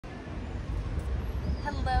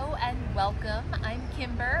Hello and welcome. I'm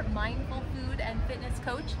Kimber, mindful food and fitness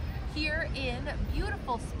coach here in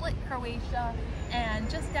beautiful Split, Croatia, and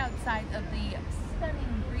just outside of the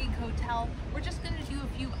stunning Greek Hotel. We're just going to do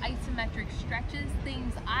a few isometric stretches,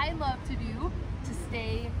 things I love to do to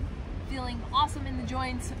stay feeling awesome in the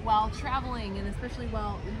joints while traveling, and especially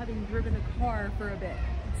while having driven a car for a bit.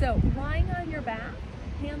 So lying on your back,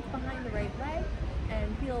 hands behind the right leg,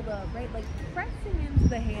 and feel the right leg pressing into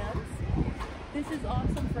the hands. This is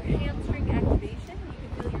awesome for hamstring activation. You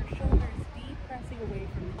can feel your shoulders deep pressing away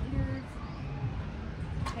from the ears,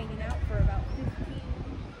 hanging out for about 15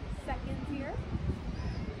 seconds here.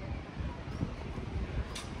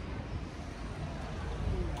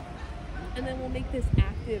 And then we'll make this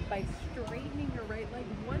active by straightening your right leg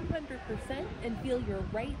 100% and feel your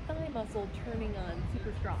right thigh muscle turning on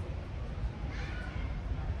super strong.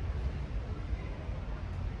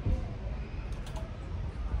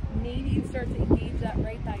 Maybe you start to engage that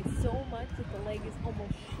right thigh so much that the leg is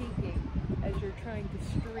almost shaking as you're trying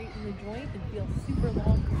to straighten the joint and feel super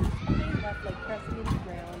long through your spine, left leg pressing into the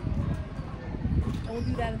ground. And we'll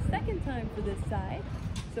do that a second time for this side.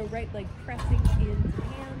 So right leg pressing into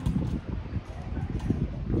hands.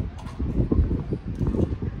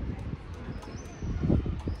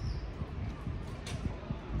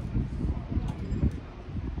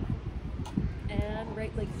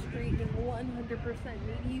 Right leg straightening 100%.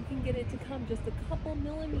 Maybe you can get it to come just a couple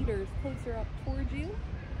millimeters closer up towards you.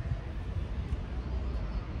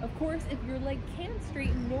 Of course, if your leg can't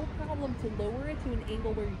straighten, no problem to lower it to an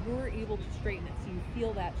angle where you're able to straighten it so you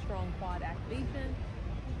feel that strong quad activation.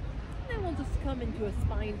 And then we'll just come into a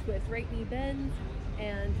spine twist. Right knee bends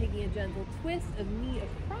and taking a gentle twist of knee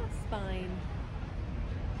across spine,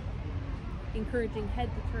 encouraging head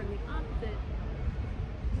to turn the opposite.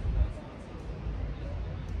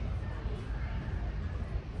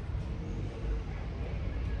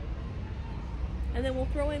 And then we'll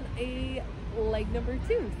throw in a leg number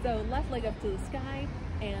 2. So left leg up to the sky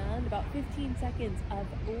and about 15 seconds of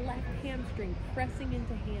left hamstring pressing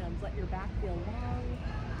into hams. Let your back feel long,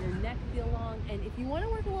 your neck feel long. And if you want to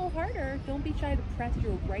work a little harder, don't be shy to press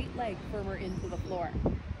your right leg firmer into the floor.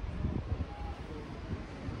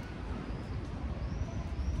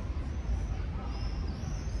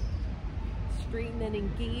 Straighten and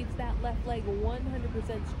engage that left leg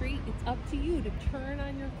 100% straight. It's up to you to turn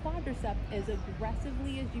on your quadricep as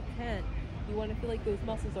aggressively as you can. You want to feel like those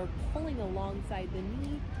muscles are pulling alongside the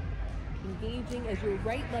knee, engaging as your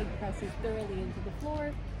right leg presses thoroughly into the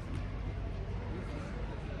floor.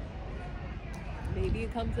 Maybe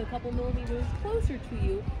it comes a couple millimeters closer to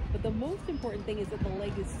you, but the most important thing is that the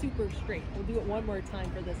leg is super straight. We'll do it one more time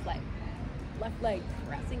for this leg. Left leg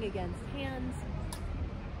pressing against hands.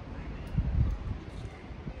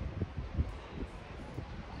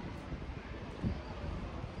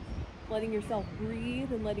 Letting yourself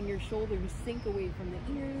breathe and letting your shoulders sink away from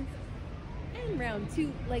the ears. And round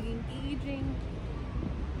 2, leg engaging.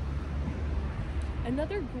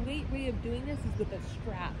 Another great way of doing this is with a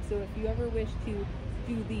strap. So if you ever wish to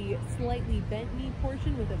do the slightly bent knee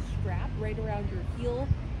portion with a strap right around your heel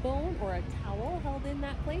bone or a towel held in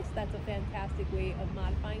that place, that's a fantastic way of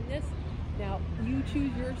modifying this. Now, you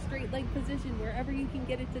choose your straight leg position wherever you can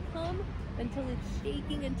get it to come until it's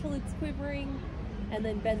shaking, until it's quivering. And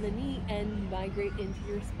then bend the knee and migrate into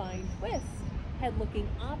your spine twist, head looking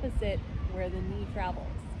opposite where the knee travels.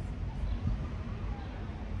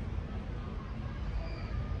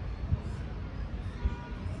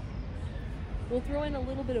 We'll throw in a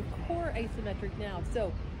little bit of core isometric now.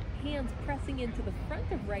 So hands pressing into the front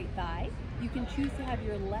of right thigh. You can choose to have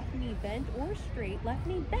your left knee bent or straight. Left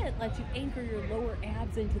knee bent lets you anchor your lower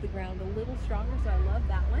abs into the ground a little stronger, so I love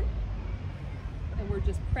that one. And we're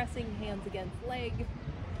just pressing hands against leg.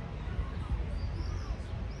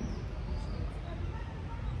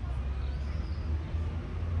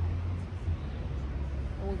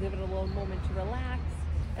 And we'll give it a little moment to relax.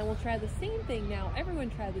 And we'll try the same thing now.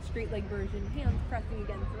 Everyone try the straight leg version. Hands pressing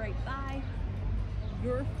against the right thigh.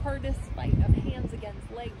 Your hardest fight of hands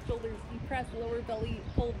against leg, shoulders depressed, lower belly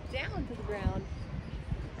pulled down to the ground.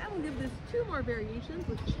 Now we'll give this 2 more variations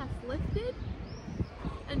with chest lifted.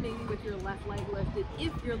 And maybe with your left leg lifted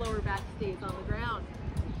if your lower back stays on the ground.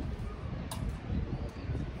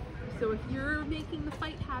 So if you're making the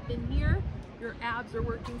fight happen here, your abs are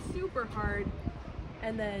working super hard,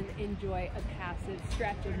 and then enjoy a passive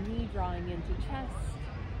stretch of knee drawing into chest.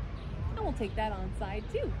 And we'll take that on side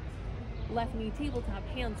too. Left knee tabletop,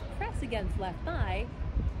 hands press against left thigh.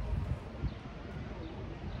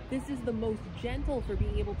 This is the most gentle for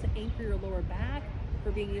being able to anchor your lower back,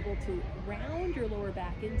 for being able to round your lower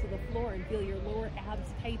back into the floor and feel your lower abs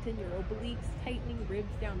tighten, your obliques tightening,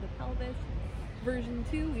 ribs down to pelvis. Version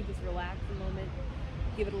 2, we just relax a moment,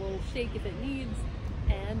 give it a little shake if it needs.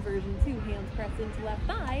 And version 2, hands press into left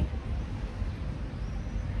thigh.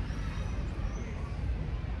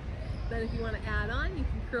 Then if you want to add on, you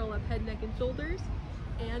can curl up head, neck, and shoulders,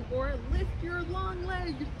 and or lift your long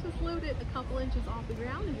leg, just float it a couple inches off the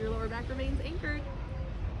ground and your lower back remains anchored.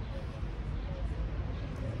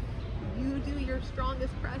 You do your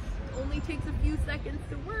strongest press, only takes a few seconds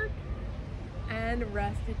to work. And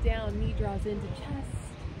rest it down, knee draws into chest.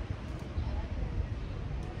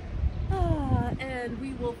 And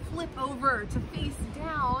we will flip over to face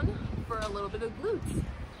down for a little bit of glutes.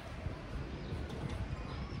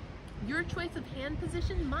 Your choice of hand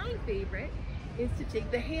position, my favorite, is to take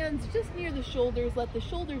the hands just near the shoulders, let the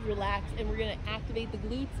shoulders relax, and we're gonna activate the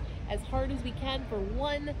glutes as hard as we can for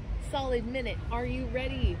 1 solid minute. Are you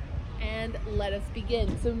ready? And let us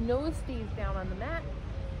begin. So nose stays down on the mat,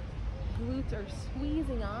 glutes are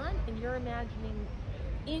squeezing on, and you're imagining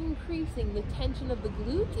increasing the tension of the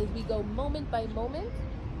glutes as we go moment by moment,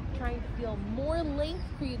 trying to feel more length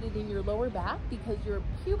created in your lower back because your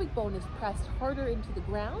pubic bone is pressed harder into the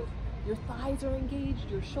ground, your thighs are engaged,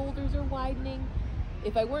 your shoulders are widening.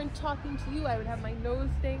 If I weren't talking to you, I would have my nose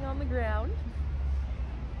staying on the ground.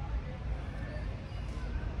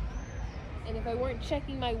 And if I weren't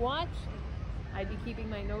checking my watch, I'd be keeping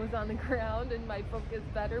my nose on the ground and my focus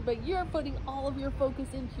better, but you're putting all of your focus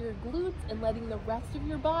into your glutes and letting the rest of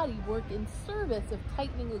your body work in service of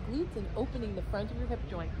tightening the glutes and opening the front of your hip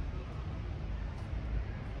joint.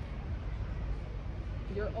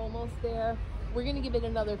 You're almost there. We're gonna give it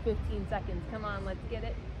another 15 seconds. Come on, let's get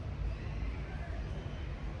it.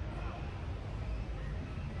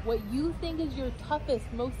 What you think is your toughest,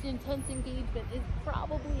 most intense engagement is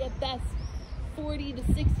probably at best 40 to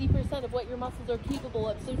 60% of what your muscles are capable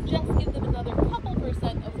of. So just give them another couple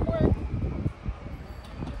percent of work.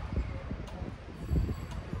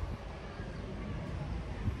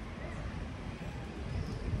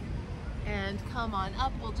 And come on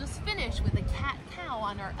up. We'll just finish with a cat-cow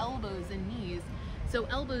on our elbows and knees. So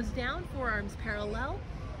elbows down, forearms parallel,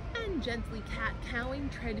 and gently cat-cowing.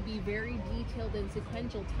 Try to be very detailed and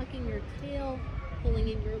sequential, tucking your tail, pulling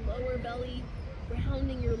in your lower belly,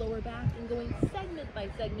 rounding your lower back, and going segment by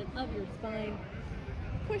segment of your spine,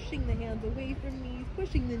 pushing the hands away from knees,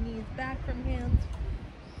 pushing the knees back from hands,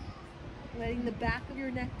 letting the back of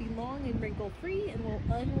your neck be long and wrinkle free, and we'll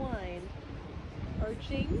unwind,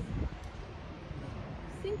 arching,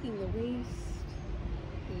 sinking the waist,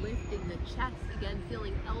 lifting the chest, again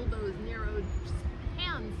feeling elbows narrowed,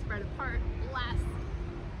 hands spread apart, last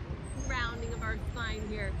rounding of our spine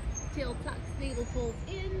here, tail tucks, navel pulls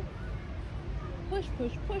in, push,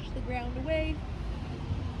 push, push the ground away.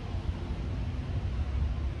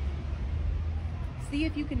 See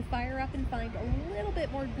if you can fire up and find a little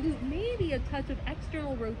bit more glute, maybe a touch of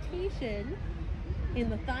external rotation in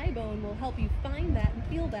the thigh bone will help you find that and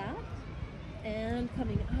feel that. And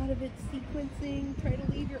coming out of it, sequencing, try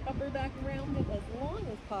to leave your upper back rounded as long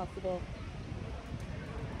as possible.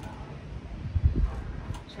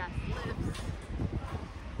 Chest lifts.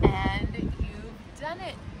 And you've done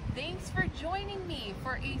it. Thanks for joining me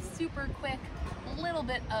for a super quick little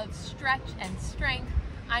bit of stretch and strength.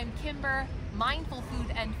 I'm Kimber, mindful food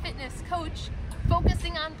and fitness coach,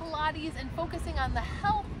 focusing on Pilates and focusing on the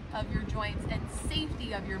health of your joints and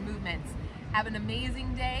safety of your movements. Have an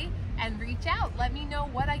amazing day and reach out. Let me know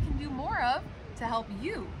what I can do more of to help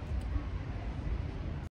you